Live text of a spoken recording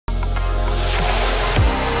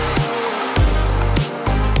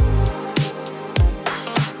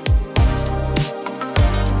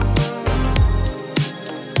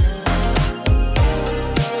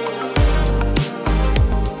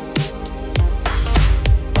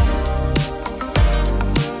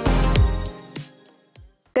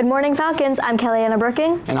Good morning, Falcons. I'm Kellyanna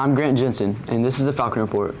Brooking. And I'm Jensen, and this is the Falcon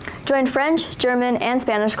Report. Join French, German, and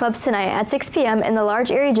Spanish clubs tonight at 6 p.m. in the large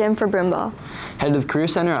Erie Gym for broomball. Head to the Career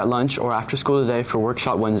Center at lunch or after school today for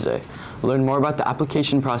Workshop Wednesday. Learn more about the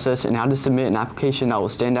application process and how to submit an application that will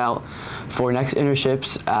stand out for next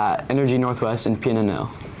internships at Energy Northwest and PNNL.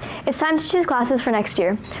 It's time to choose classes for next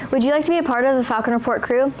year. Would you like to be a part of the Falcon Report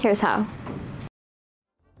crew? Here's how.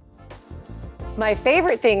 My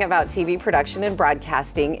favorite thing about TV production and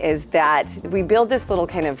broadcasting is that we build this little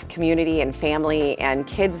kind of community and family, and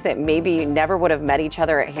kids that maybe never would have met each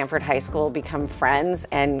other at Hanford High School become friends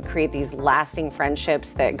and create these lasting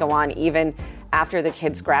friendships that go on even after the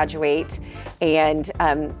kids graduate. And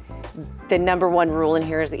the number one rule in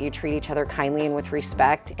here is that you treat each other kindly and with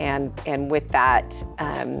respect, and with that,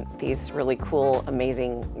 these really cool,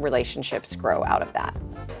 amazing relationships grow out of that.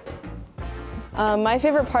 My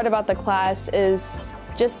favorite part about the class is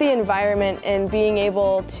just the environment and being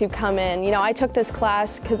able to come in. You know, I took this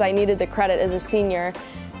class because I needed the credit as a senior,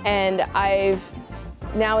 and I've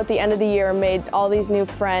now at the end of the year made all these new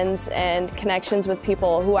friends and connections with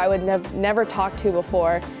people who I would never talked to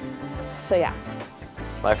before. So yeah.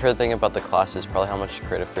 My favorite thing about the class is probably how much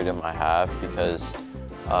creative freedom I have, because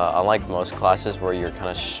unlike most classes where you're kind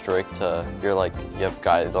of strict, you have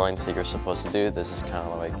guidelines that you're supposed to do, this is kind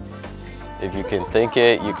of like, if you can think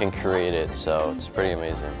it, you can create it, so it's pretty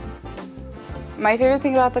amazing. My favorite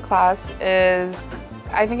thing about the class is,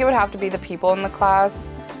 I think it would have to be the people in the class.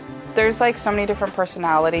 There's like so many different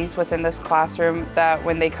personalities within this classroom that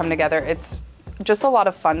when they come together, it's just a lot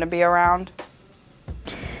of fun to be around.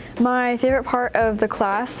 My favorite part of the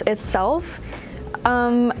class itself,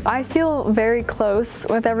 I feel very close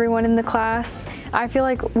with everyone in the class. I feel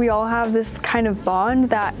like we all have this kind of bond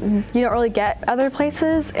that you don't really get other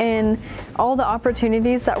places, and all the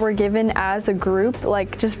opportunities that we're given as a group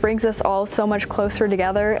like just brings us all so much closer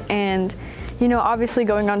together. And you know, obviously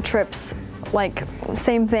going on trips, like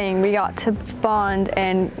same thing, we got to bond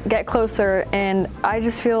and get closer, and I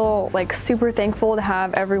just feel like super thankful to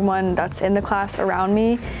have everyone that's in the class around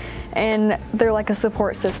me, and they're like a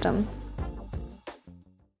support system.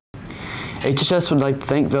 HHS would like to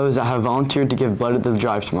thank those that have volunteered to give blood at the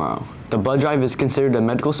drive tomorrow. The blood drive is considered a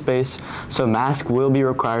medical space, so a mask will be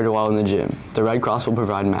required while in the gym. The Red Cross will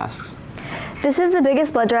provide masks. This is the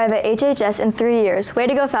biggest blood drive at HHS in 3 years. Way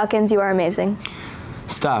to go, Falcons, you are amazing.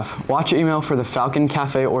 Staff, watch your email for the Falcon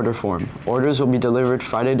Cafe order form. Orders will be delivered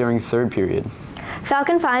Friday during third period.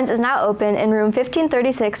 Falcon Finds is now open in room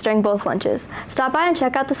 1536 during both lunches. Stop by and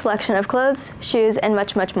check out the selection of clothes, shoes, and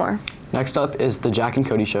much, much more. Next up is the Jack and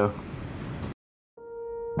Codey Show.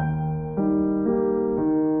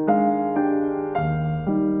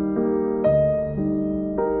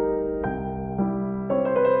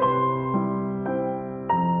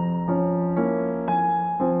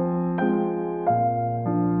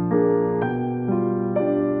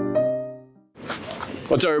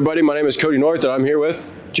 What's up, everybody? My name is Cody North, and I'm here with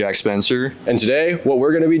Jack Spencer. And today, what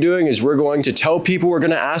we're going to be doing is we're going to tell people we're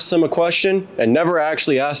going to ask them a question and never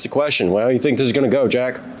actually ask the question. Well, how do you think this is going to go,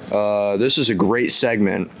 Jack? This is a great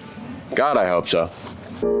segment. God, I hope so.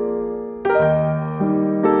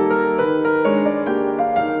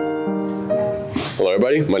 Hello,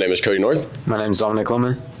 everybody. My name is Cody North. My name is Dominic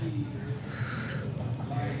Lemon.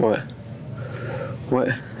 What?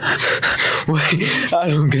 Wait, I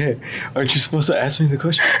don't get it. Aren't you supposed to ask me the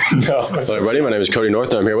question? No. Hello, everybody. My name is Cody North,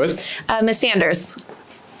 and I'm here with Miss Sanders.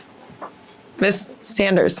 Miss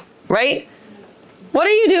Sanders, right? What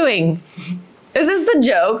are you doing? Is this the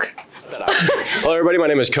joke? Hello, everybody. My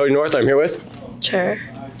name is Cody North. I'm here with Sure.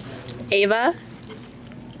 Ava.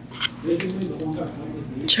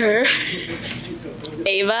 Sure.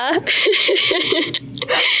 Ava.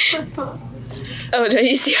 Oh, do I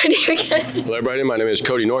need to see your name again? Hello, everybody. My name is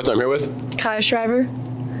Cody North. I'm here with Kyle Shriver.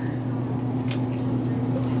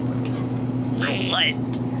 What?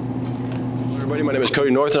 Hello, everybody. My name is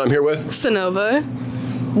Cody North, and I'm here with Sonova.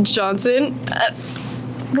 Johnson.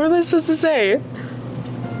 What am I supposed to say?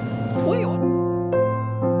 Wait.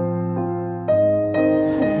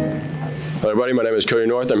 Hello, everybody. My name is Cody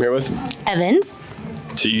North. I'm here with Evans.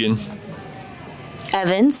 Tegan.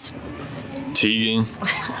 Evans. Tegan.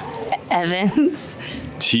 Evans.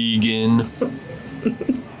 Tegan.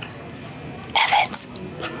 Evans.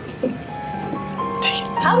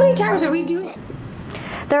 Tegan. How many times are we doing?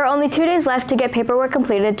 There are only 2 days left to get paperwork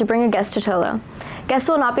completed to bring a guest to Tolo. Guests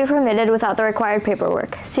will not be permitted without the required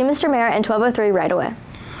paperwork. See Mr. Mayor in 1203 right away.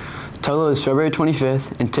 Tolo is February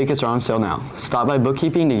 25th, and tickets are on sale now. Stop by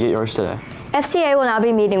bookkeeping to get yours today. FCA will now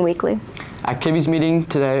be meeting weekly. Activities meeting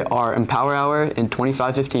today are Empower Hour in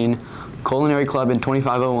 2515, Culinary Club in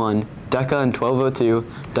 2501, DECA in 1202,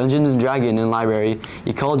 Dungeons and Dragons in Library,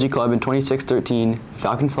 Ecology Club in 2613,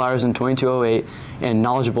 Falcon Flowers in 2208, and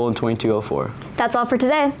Knowledgeable in 2204. That's all for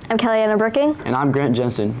today. I'm Kellyanna Brooking. And I'm Grant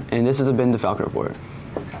Jensen, and this has been the Falcon Report.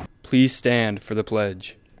 Please stand for the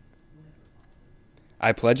pledge.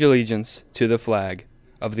 I pledge allegiance to the flag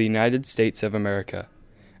of the United States of America,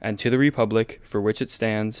 and to the republic for which it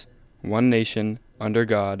stands, one nation, under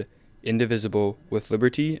God, indivisible, with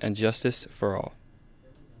liberty and justice for all.